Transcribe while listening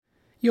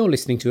You're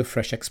listening to a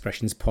Fresh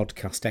Expressions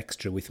podcast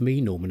extra with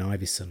me, Norman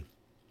Iveson.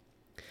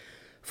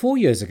 4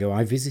 years ago,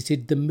 I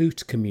visited the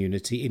Moot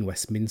community in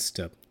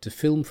Westminster to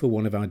film for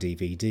one of our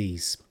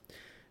DVDs.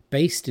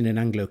 Based in an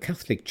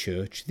Anglo-Catholic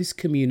church, this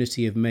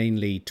community of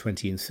mainly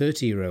 20 and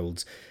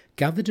 30-year-olds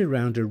gathered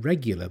around a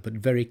regular but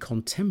very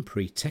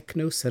contemporary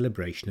techno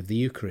celebration of the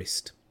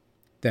Eucharist.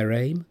 Their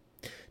aim?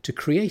 To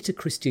create a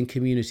Christian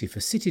community for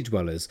city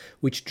dwellers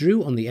which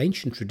drew on the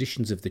ancient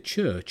traditions of the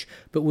church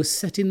but was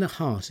set in the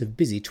heart of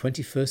busy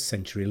 21st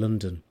century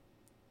London.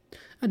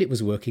 And it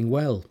was working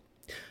well.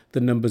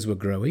 The numbers were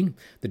growing,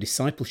 the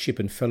discipleship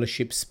and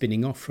fellowship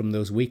spinning off from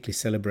those weekly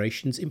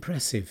celebrations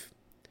impressive.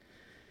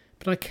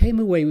 But I came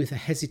away with a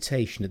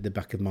hesitation at the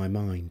back of my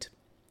mind.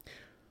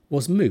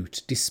 Was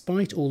Moot,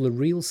 despite all the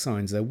real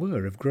signs there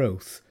were of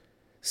growth,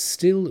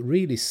 still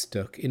really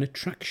stuck in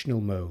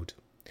attractional mode?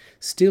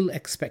 Still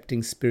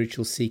expecting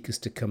spiritual seekers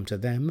to come to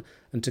them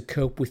and to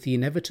cope with the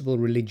inevitable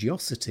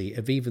religiosity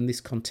of even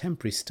this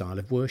contemporary style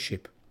of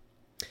worship.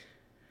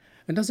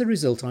 And as a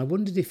result, I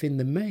wondered if in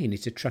the main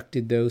it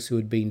attracted those who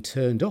had been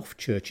turned off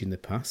church in the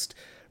past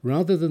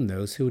rather than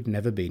those who had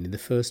never been in the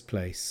first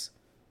place.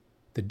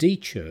 The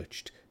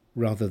de-churched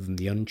rather than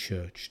the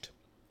unchurched.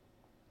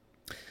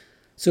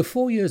 So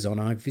 4 years on,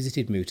 I've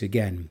visited Moot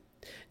again.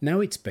 Now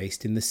it's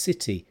based in the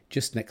city,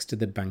 just next to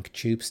the Bank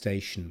tube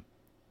station.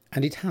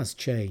 And it has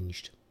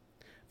changed.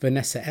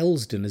 Vanessa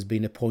Elsden has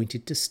been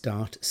appointed to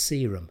start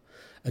Serum,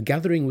 a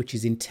gathering which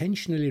is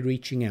intentionally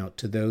reaching out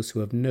to those who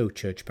have no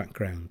church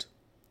background.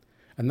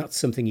 And that's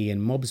something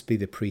Ian Mobsby,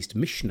 the priest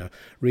missioner,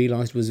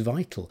 realised was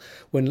vital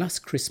when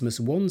last Christmas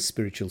one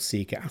spiritual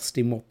seeker asked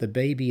him what the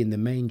baby in the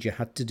manger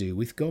had to do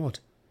with God.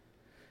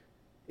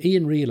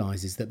 Ian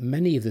realises that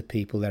many of the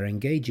people they're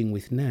engaging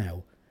with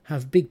now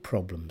have big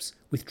problems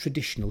with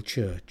traditional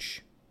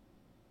church.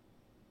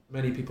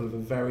 Many people have a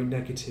very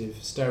negative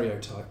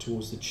stereotype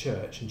towards the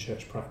church and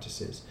church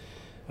practices.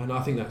 And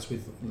I think that's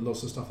with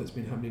lots of stuff that's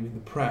been happening in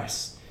the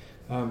press,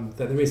 that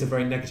there is a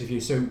very negative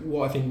view. So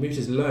what I think Moot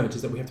has learned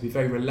is that we have to be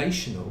very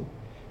relational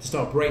to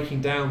start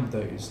breaking down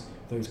those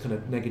kind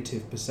of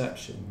negative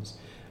perceptions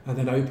and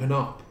then open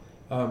up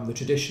the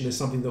tradition as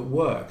something that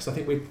works. I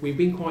think we've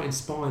been quite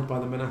inspired by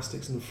the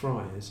monastics and the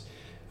friars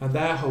and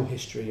their whole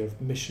history of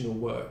missional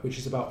work, which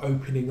is about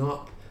opening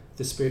up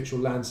the spiritual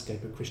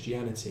landscape of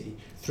Christianity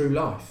through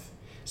life.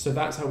 So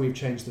that's how we've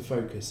changed the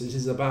focus. This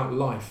is about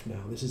life now.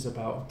 This is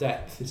about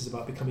depth. This is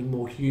about becoming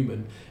more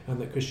human, and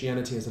that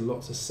Christianity has a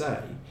lot to say,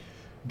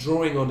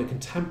 drawing on the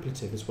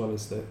contemplative as well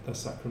as the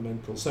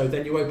sacramental. So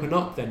then you open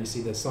up, then you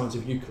see the signs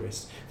of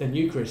Eucharist. Then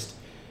Eucharist,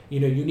 you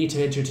need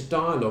to enter into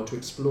dialogue to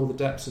explore the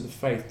depths of the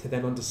faith, to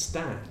then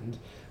understand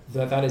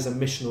that is a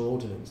missional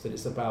ordinance, that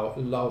it's about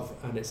love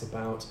and it's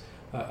about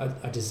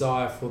a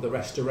desire for the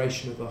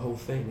restoration of the whole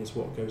thing is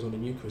what goes on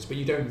in Eucharist. But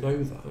you don't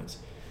know that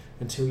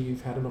until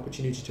you've had an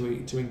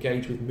opportunity to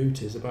engage with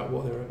Mooters about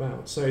what they're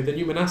about. So the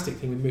new monastic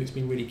thing with Moot's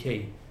been really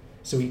key.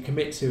 So we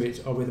commit to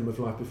it, our Rhythm of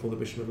Life, before the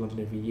Bishop of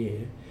London every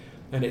year.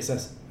 And it's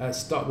a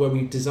start where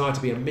we desire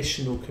to be a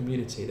missional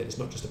community, that it's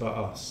not just about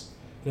us.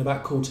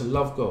 That call to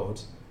love God,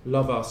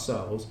 love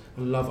ourselves,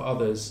 and love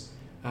others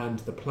and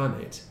the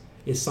planet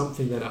is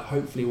something that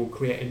hopefully will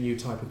create a new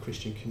type of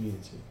Christian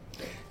community.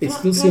 It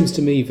still seems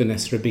to me,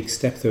 Vanessa, a big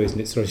step though, isn't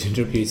it? Sorry to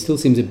interrupt you. It still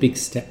seems a big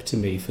step to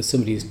me for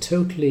somebody who's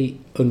totally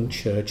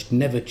unchurched,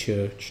 never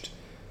churched,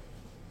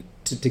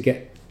 to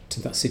get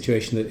to that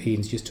situation that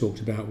Ian's just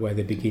talked about where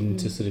they begin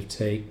to sort of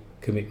take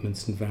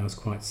commitments and vows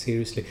quite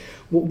seriously.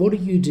 What are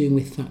you doing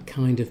with that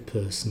kind of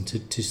person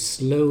to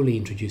slowly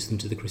introduce them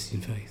to the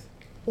Christian faith?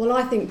 Well,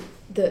 I think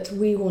that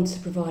we wanted to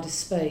provide a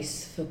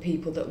space for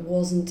people that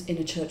wasn't in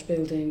a church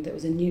building, that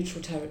was a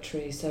neutral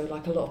territory. So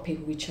like a lot of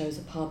people, we chose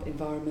a pub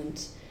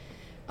environment,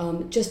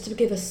 just to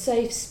give a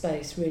safe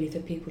space really for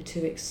people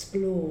to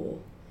explore,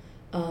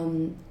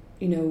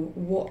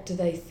 what do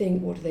they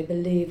think, what do they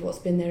believe, what's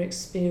been their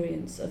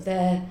experience of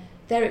their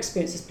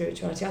experience of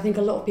spirituality. I think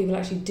a lot of people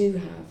actually do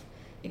have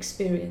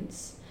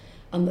experience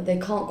that they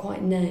can't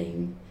quite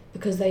name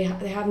because they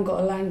haven't got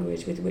a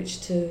language with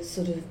which to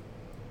sort of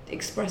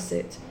express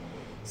it.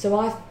 So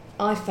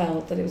I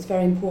felt that it was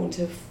very important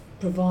to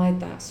provide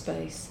that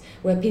space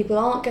where people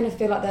aren't going to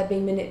feel like they're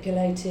being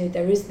manipulated.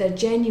 They're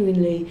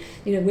genuinely,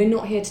 we're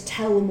not here to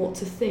tell them what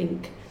to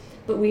think,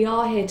 but we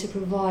are here to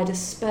provide a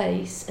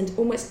space, and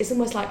it's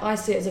almost like I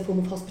see it as a form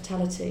of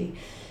hospitality,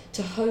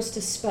 to host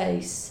a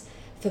space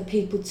for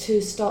people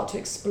to start to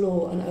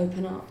explore and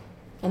open up.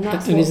 And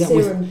that's what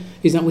Serum...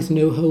 Is that with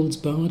no holds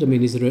barred? I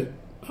mean,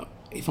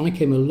 if I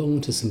came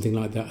along to something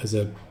like that as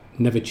a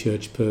never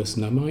church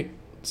person, I might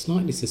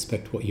slightly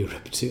suspect what you're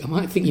up to. I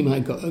might think you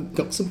might have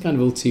got some kind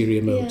of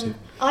ulterior motive. Yeah.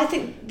 I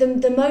think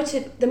the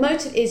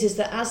motive is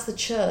that as the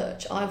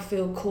church, I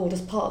feel called,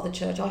 as part of the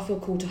church, I feel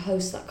called to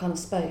host that kind of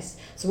space.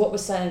 So what we're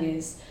saying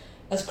is,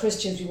 as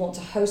Christians, we want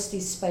to host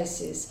these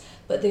spaces,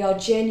 but they are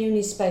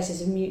genuinely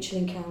spaces of mutual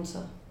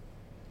encounter.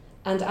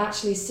 And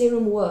actually,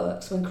 Serum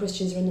works when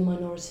Christians are in the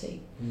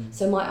minority.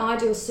 So my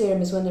ideal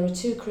Serum is when there are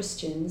two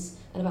Christians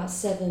and about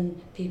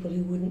 7 people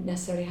who wouldn't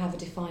necessarily have a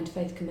defined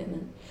faith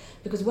commitment.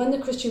 Because when the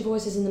Christian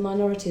voice is in the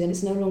minority, then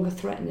it's no longer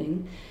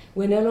threatening.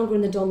 We're no longer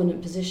in the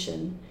dominant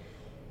position.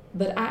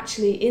 But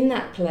actually, in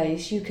that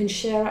place, you can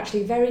share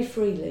actually very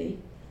freely,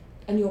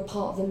 and you're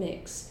part of the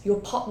mix.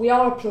 We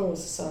are a plural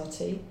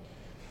society,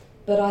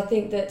 but I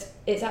think that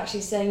it's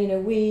actually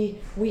saying,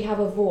 we have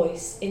a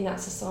voice in that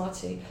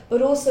society.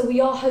 But also,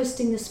 we are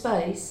hosting the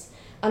space,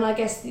 and I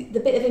guess the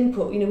bit of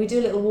input, we do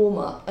a little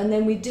warm-up, and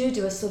then we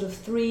do a sort of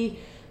 3-5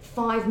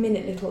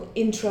 minute little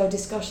intro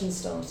discussion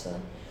starter.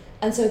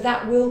 And so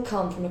that will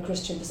come from a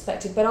Christian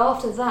perspective. But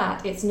after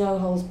that, it's no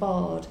holds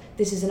barred.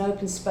 This is an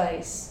open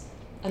space,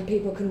 and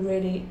people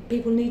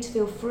need to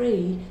feel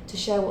free to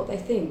share what they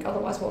think.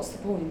 Otherwise, what's the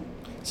point?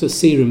 So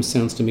Serum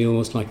sounds to me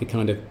almost like a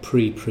kind of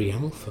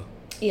pre-alpha.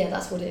 Yeah,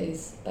 that's what it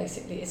is,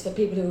 basically. It's for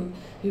people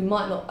who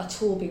might not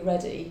at all be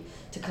ready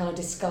to kind of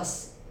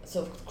discuss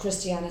sort of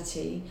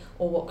Christianity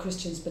or what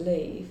Christians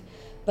believe.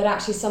 But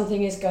actually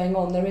something is going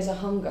on. There is a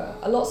hunger.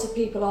 Lots of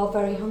people are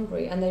very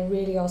hungry, and they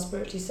really are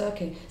spiritually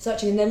searching,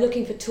 and they're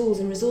looking for tools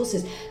and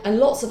resources. And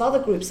lots of other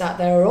groups out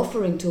there are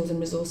offering tools and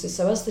resources.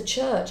 So as the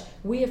church,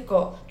 we have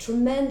got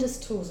tremendous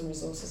tools and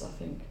resources, I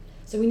think.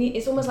 So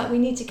it's almost like we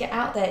need to get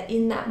out there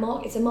in that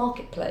market. It's a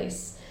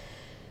marketplace.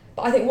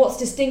 But I think what's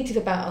distinctive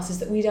about us is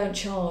that we don't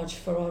charge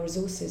for our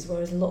resources,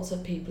 whereas lots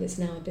of people, it's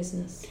now a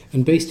business.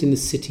 And based in the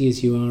city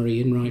as you are,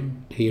 Ian, right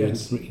here,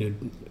 yes.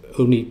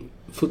 Only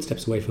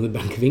footsteps away from the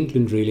Bank of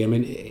England, really. I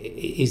mean,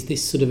 is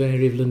this sort of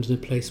area of London a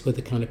place where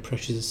the kind of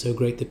pressures are so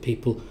great that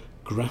people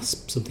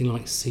grasp something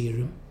like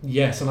Serum?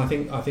 Yes, and I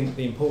think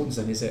the importance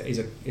then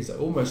is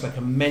almost like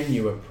a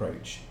menu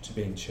approach to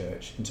being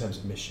church in terms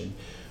of mission,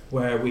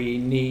 where we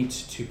need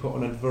to put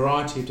on a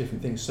variety of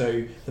different things.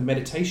 So the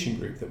meditation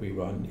group that we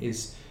run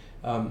is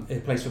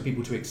a place for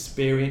people to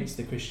experience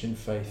the Christian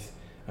faith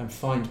and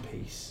find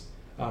peace,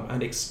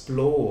 and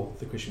explore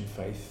the Christian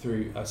faith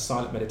through a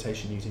silent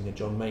meditation using the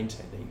John Main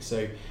technique.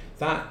 So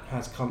that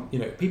has come,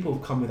 people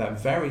have come with that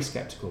very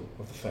sceptical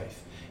of the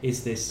faith.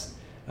 Is this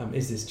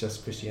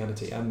just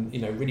Christianity? And,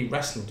 really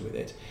wrestled with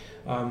it.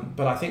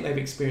 But I think they've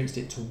experienced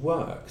it to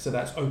work. So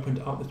that's opened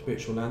up the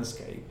spiritual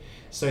landscape,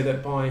 so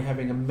that by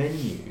having a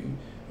menu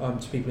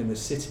to people in the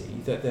city,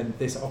 that then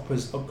this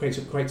creates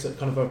a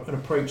kind of an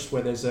approach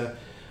where there's a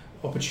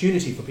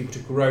opportunity for people to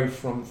grow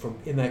from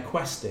in their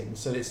questing.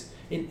 So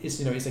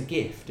it's a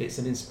gift, it's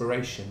an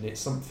inspiration,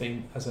 it's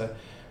something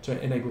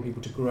to enable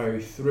people to grow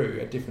through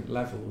at different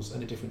levels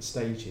and at different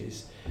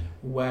stages,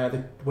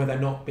 where they're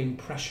not being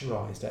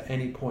pressurised at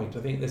any point. I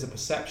think there's a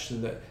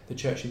perception that the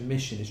church in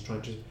mission is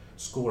trying to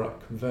score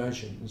up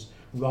conversions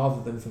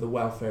rather than for the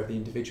welfare of the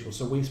individual.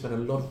 So we spend a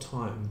lot of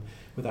time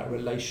with that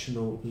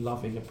relational,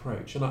 loving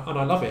approach, and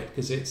I love it,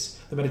 because it's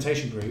the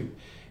meditation group.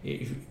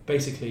 It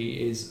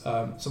basically is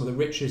some of the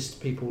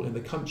richest people in the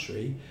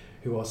country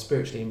who are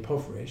spiritually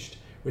impoverished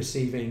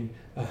receiving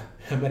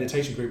a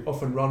meditation group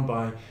often run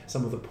by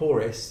some of the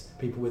poorest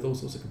people with all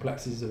sorts of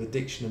complexities of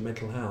addiction and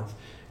mental health.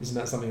 Isn't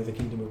that something of the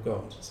kingdom of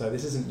God? So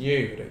this isn't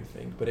new, I don't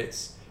think, but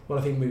it's what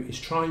I think Moot is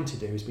trying to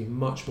do is be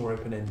much more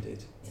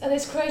open-ended. And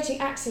it's creating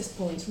access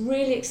points,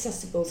 really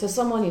accessible. So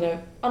someone,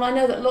 and I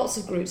know that lots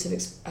of groups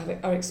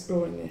are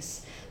exploring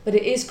this, but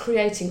it is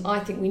creating, I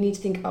think we need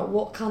to think about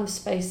what kind of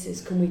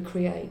spaces can we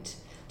create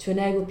to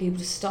enable people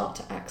to start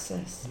to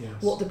access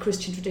what the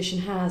Christian tradition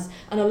has.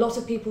 And a lot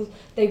of people,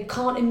 they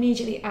can't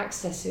immediately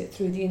access it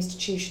through the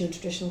institution and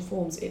traditional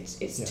forms.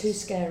 It's too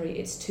scary,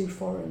 it's too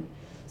foreign.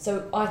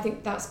 So I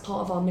think that's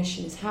part of our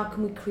mission, is how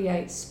can we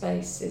create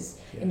spaces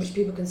in which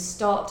people can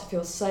start to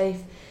feel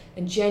safe,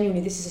 and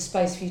genuinely this is a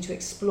space for you to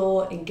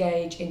explore,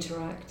 engage,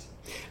 interact.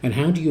 And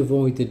how do you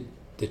avoid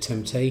the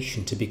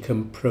temptation to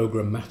become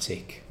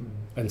programmatic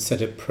and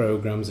set up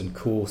programs and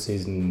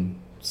courses and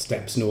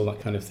steps and all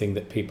that kind of thing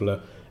that people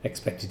are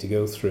expected to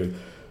go through,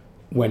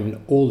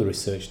 when all the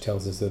research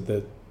tells us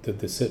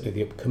that certainly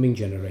the upcoming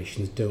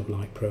generations don't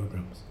like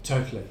programs?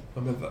 Totally.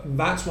 I mean,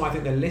 that's why I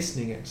think the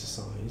listening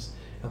exercise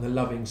and the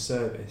loving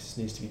service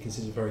needs to be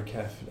considered very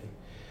carefully,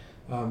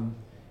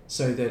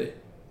 so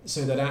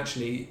that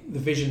actually the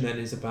vision then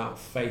is about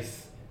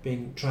faith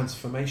being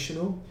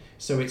transformational.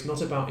 So it's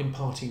not about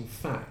imparting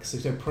facts.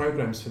 So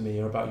programs for me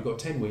are about, you've got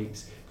 10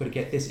 weeks, you've got to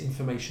get this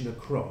information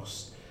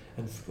across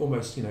and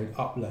almost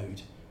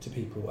upload to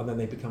people, and then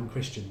they become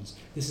Christians.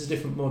 This is a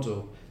different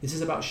model. This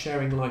is about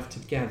sharing life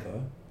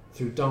together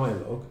through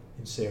dialogue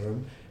in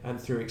Serum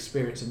and through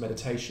experience of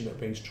meditation that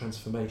brings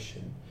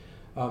transformation.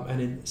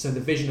 So the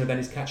vision then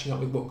is catching up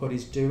with what God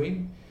is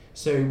doing.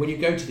 So when you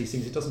go to these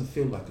things, it doesn't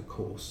feel like a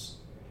course.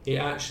 It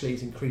actually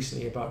is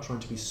increasingly about trying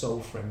to be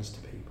soul friends to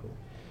people,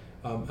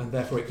 and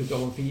therefore it could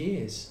go on for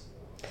years.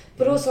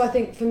 But also I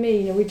think for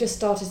me, we've just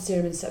started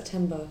Serum in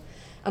September,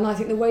 and I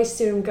think the way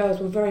Serum goes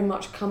will very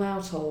much come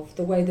out of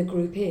the way the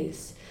group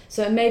is.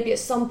 So maybe at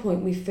some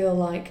point we feel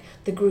like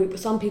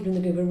some people in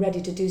the group are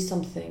ready to do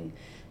something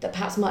that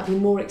perhaps might be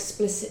more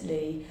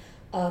explicitly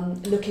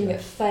looking at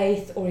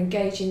faith or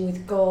engaging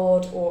with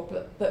God,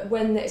 but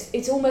when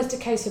it's almost a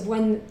case of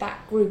when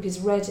that group is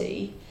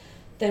ready,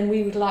 then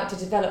we would like to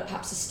develop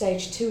perhaps a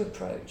stage 2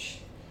 approach,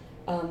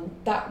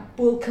 that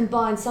will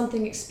combine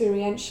something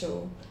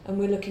experiential, and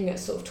we're looking at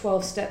sort of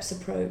 12 steps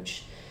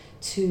approach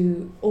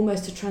to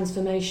almost a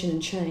transformation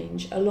and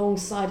change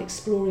alongside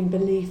exploring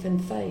belief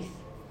and faith.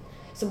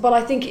 So, but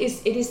I think it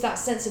is that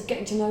sense of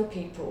getting to know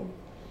people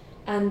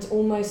and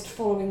almost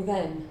following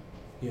them.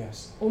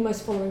 Yes.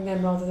 Almost following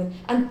them rather than...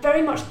 And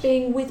very much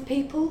being with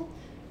people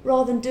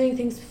rather than doing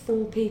things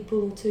for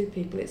people or to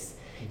people.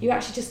 You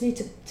actually just need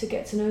to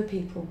get to know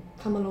people,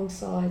 come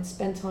alongside,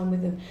 spend time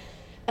with them.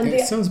 And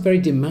it sounds very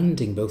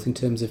demanding, both in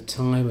terms of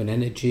time and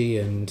energy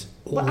and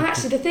all. But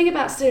actually, the thing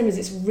about Serum is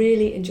it's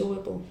really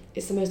enjoyable.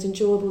 It's the most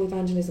enjoyable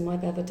evangelism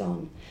I've ever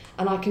done.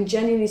 And I can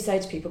genuinely say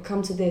to people,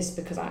 come to this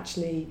because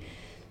actually,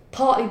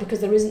 partly because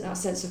there isn't that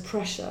sense of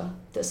pressure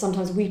that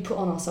sometimes we put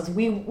on ourselves.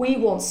 We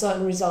want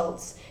certain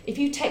results. If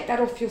you take that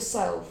off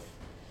yourself,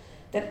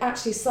 then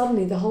actually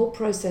suddenly the whole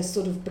process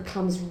sort of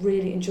becomes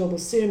really enjoyable.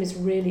 Serum is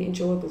really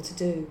enjoyable to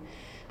do.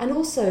 And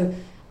also,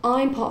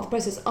 I'm part of the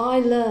process. I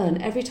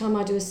learn every time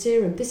I do a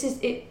serum.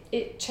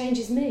 It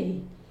changes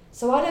me.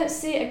 So I don't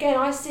see it, again,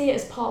 I see it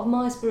as part of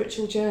my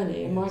spiritual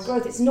journey and my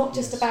growth. It's not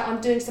just about I'm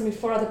doing something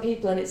for other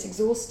people and it's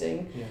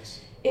exhausting.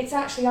 Yes. It's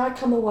actually I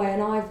come away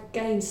and I've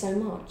gained so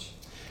much.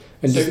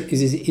 And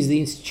is the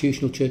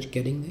institutional church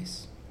getting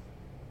this?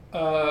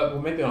 Well,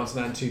 maybe I'll answer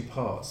that in two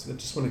parts. I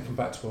just want to come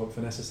back to what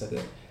Vanessa said.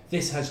 That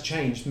this has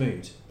changed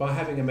Moot. By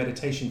having a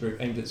meditation group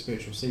aimed at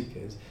spiritual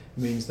seekers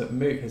means that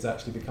Moot has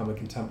actually become a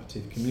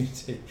contemplative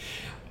community.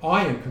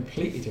 I am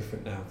completely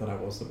different now than I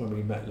was when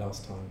we met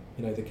last time.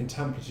 You know, the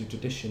contemplative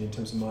tradition in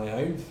terms of my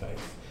own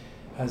faith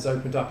has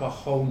opened up a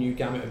whole new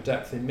gamut of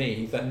depth in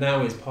me that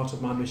now is part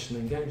of my missional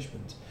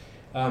engagement.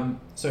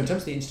 So in terms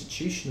of the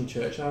institutional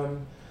church,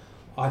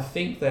 I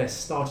think they're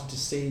starting to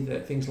see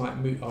that things like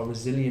Moot are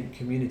resilient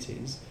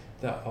communities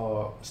that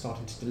are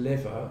starting to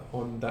deliver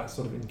on that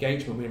sort of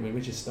engagement.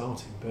 We're just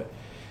starting, but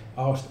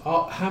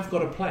have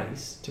got a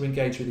place to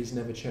engage with these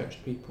never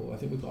church people. I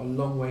think we've got a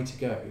long way to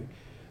go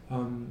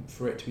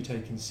for it to be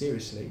taken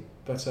seriously,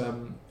 but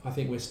I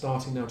think we're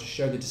starting now to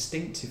show the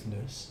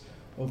distinctiveness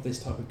of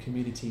this type of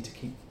community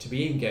to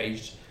be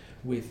engaged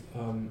with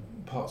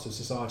parts of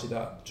society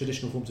that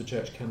traditional forms of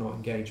church cannot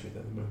engage with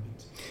at the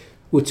moment.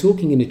 We're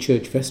talking in a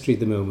church vestry at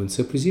the moment,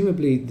 so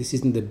presumably this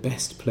isn't the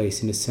best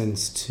place in a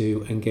sense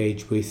to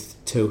engage with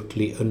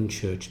totally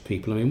unchurched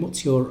people. I mean,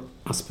 what's your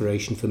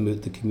aspiration for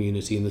Moot the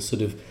community and the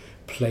sort of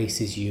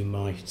places you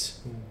might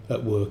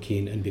work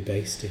in and be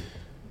based in?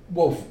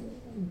 Well,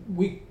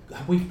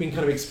 we've been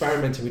kind of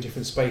experimenting with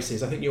different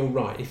spaces. I think you're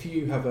right. If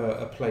you have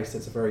a place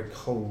that's a very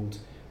cold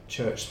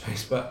church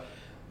space, but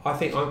I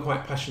think I'm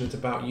quite passionate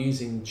about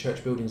using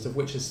church buildings, of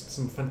which there's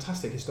some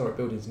fantastic historic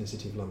buildings in the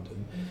City of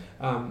London,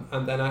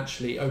 and then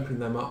actually opening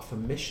them up for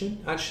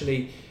mission.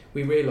 Actually,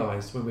 we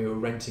realised when we were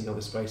renting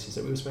other spaces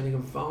that we were spending a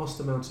vast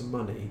amount of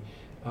money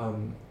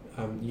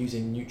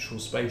using neutral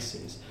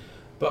spaces.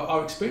 But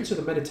our experience with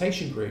the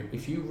meditation group,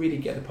 if you really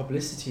get the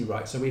publicity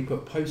right, so we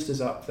put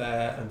posters up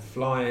there and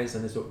flyers,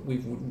 and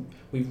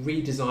we've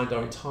redesigned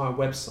our entire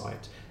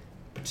website,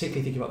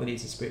 particularly thinking about the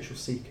needs of spiritual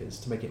seekers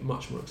to make it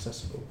much more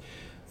accessible.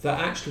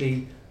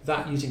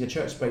 That using a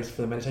church space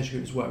for the meditation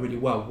group has worked really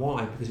well.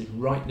 Why? Because it's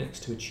right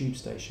next to a tube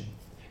station.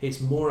 It's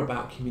more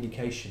about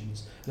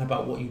communications and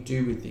about what you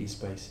do with these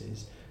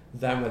spaces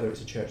than whether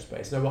it's a church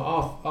space. Now,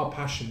 our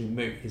passion in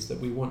Moot is that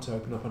we want to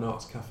open up an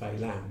arts cafe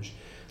lounge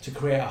to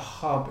create a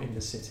hub in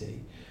the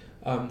city,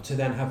 to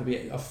then have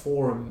a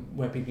forum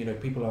where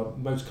people are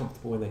most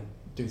comfortable when they're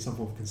doing some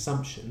form of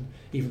consumption,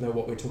 even though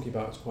what we're talking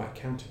about is quite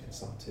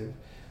counter-consumptive.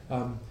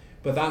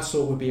 But that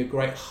sort of would be a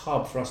great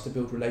hub for us to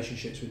build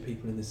relationships with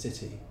people in the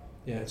city.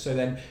 Yeah. So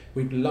then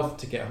we'd love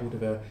to get hold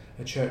of a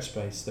church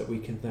space that we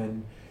can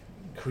then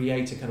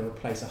create a kind of a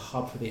place, a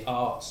hub for the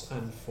arts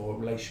and for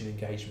relational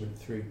engagement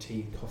through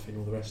tea, coffee and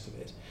all the rest of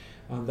it.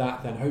 And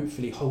that then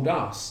hopefully hold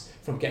us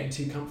from getting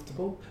too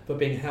comfortable, but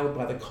being held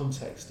by the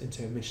context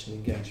into a missional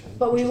engagement.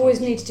 But we always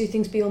need to do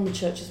things beyond the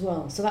church as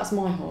well. So that's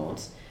my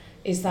heart.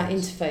 Is that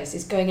interface,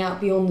 is going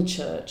out beyond the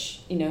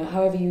church,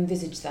 however you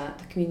envisage that,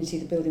 the community,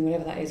 the building,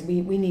 whatever that is,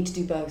 we need to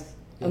do both.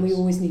 And we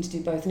always need to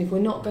do both. And if we're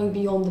not going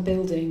beyond the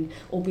building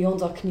or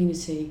beyond our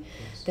community,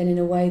 then in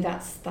a way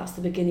that's the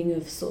beginning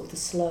of sort of the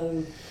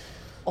slow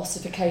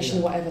ossification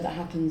or whatever that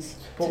happens.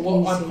 But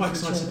what I'm quite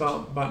excited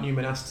about new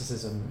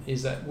monasticism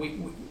is that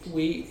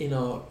we in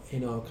our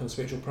kind of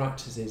spiritual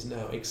practices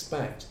now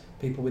expect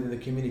people within the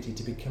community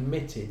to be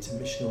committed to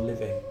missional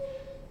living.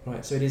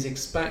 Right, so it is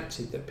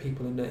expected that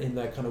people in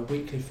their kind of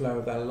weekly flow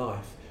of their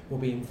life will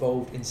be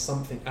involved in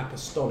something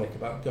apostolic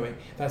about going,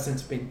 that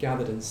sense of being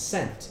gathered and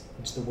sent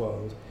into the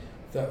world,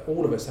 that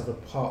all of us have a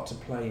part to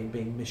play in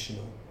being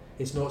missional.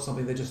 It's not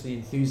something that just the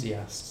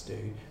enthusiasts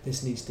do.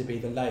 This needs to be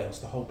the laos,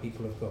 the whole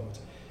people of God,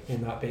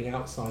 in that being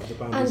outside the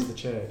boundaries of the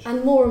church.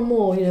 And more,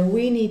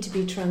 we need to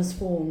be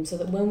transformed so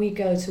that when we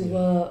go to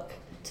work,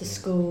 to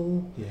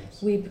school,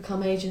 we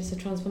become agents of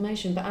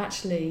transformation. But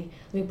actually,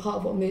 part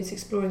of what Moot's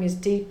exploring is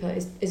deeper,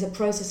 is a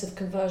process of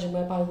conversion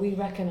whereby we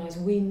recognise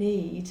we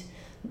need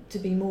to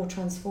be more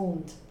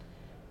transformed.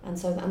 And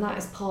so and that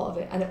is part of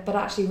it. But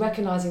actually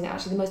recognising that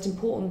actually the most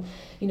important,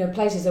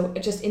 places are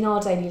just in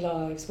our daily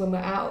lives, when we're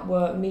out at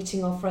work,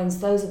 meeting our friends,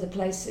 those are the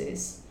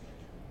places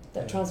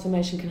that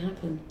transformation can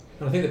happen.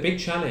 And I think the big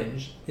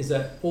challenge is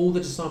that all the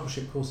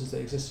discipleship courses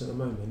that exist at the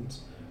moment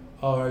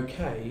are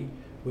okay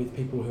with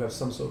people who have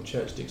some sort of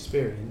churched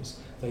experience.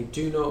 They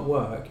do not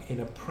work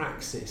in a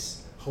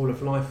praxis, whole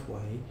of life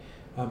way,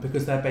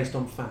 because they're based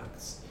on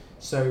facts.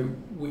 So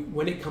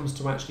when it comes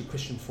to actually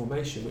Christian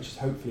formation, which is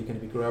hopefully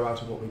going to grow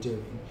out of what we're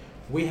doing,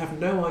 we have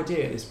no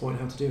idea at this point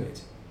how to do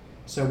it.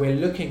 So we're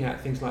looking at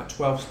things like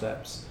 12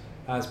 steps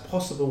as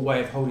possible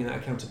way of holding that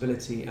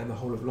accountability and the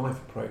whole of life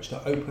approach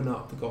to open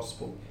up the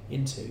gospel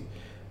into.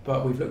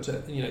 But we've looked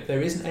at,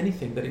 there isn't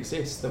anything that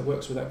exists that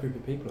works with that group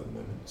of people at the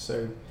moment.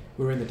 So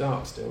we're in the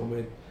dark still, and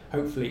we're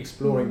hopefully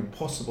exploring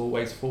possible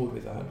ways forward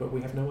with that, but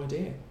we have no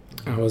idea.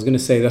 I was going to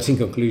say that in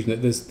conclusion,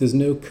 that there's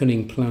no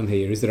cunning plan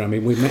here, is there? I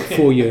mean, we met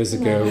 4 years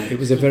ago. It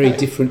was a very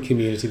different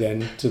community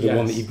then to the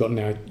one that you've got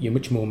now. You're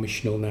much more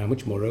missional now,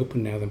 much more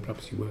open now than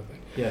perhaps you were then.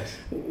 Yes.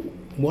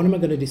 What am I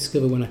going to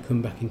discover when I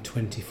come back in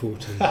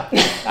 2014? Well,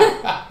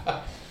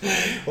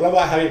 I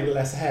might have even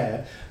less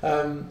hair.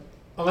 I'm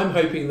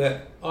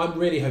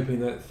really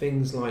hoping that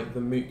things like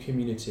the Moot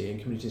community and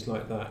communities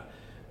like that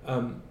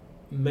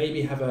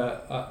maybe have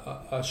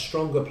a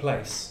stronger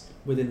place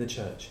within the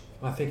church.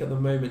 I think at the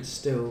moment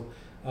still,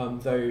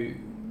 though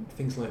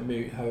things like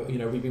Moot,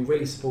 we've been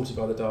really supported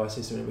by the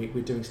diocese, and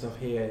we're doing stuff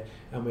here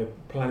and we're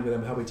planning with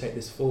them how we take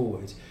this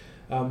forward.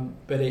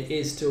 But it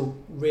is still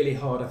really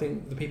hard. I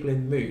think the people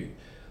in Moot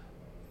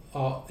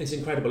it's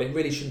incredible. It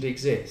really shouldn't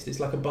exist. It's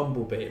like a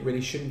bumblebee. It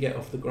really shouldn't get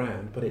off the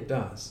ground, but it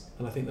does.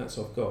 And I think that's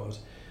of God.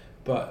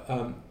 But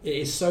it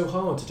is so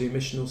hard to do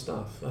missional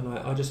stuff. And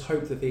I just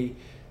hope that the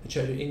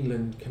Church of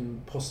England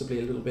can possibly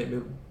a little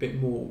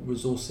bit more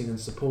resourcing and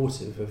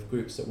supportive of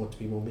groups that want to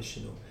be more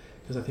missional.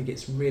 Because I think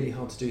it's really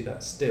hard to do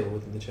that still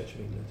within the Church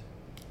of England.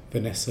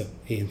 Vanessa,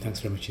 Ian, thanks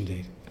very much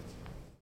indeed.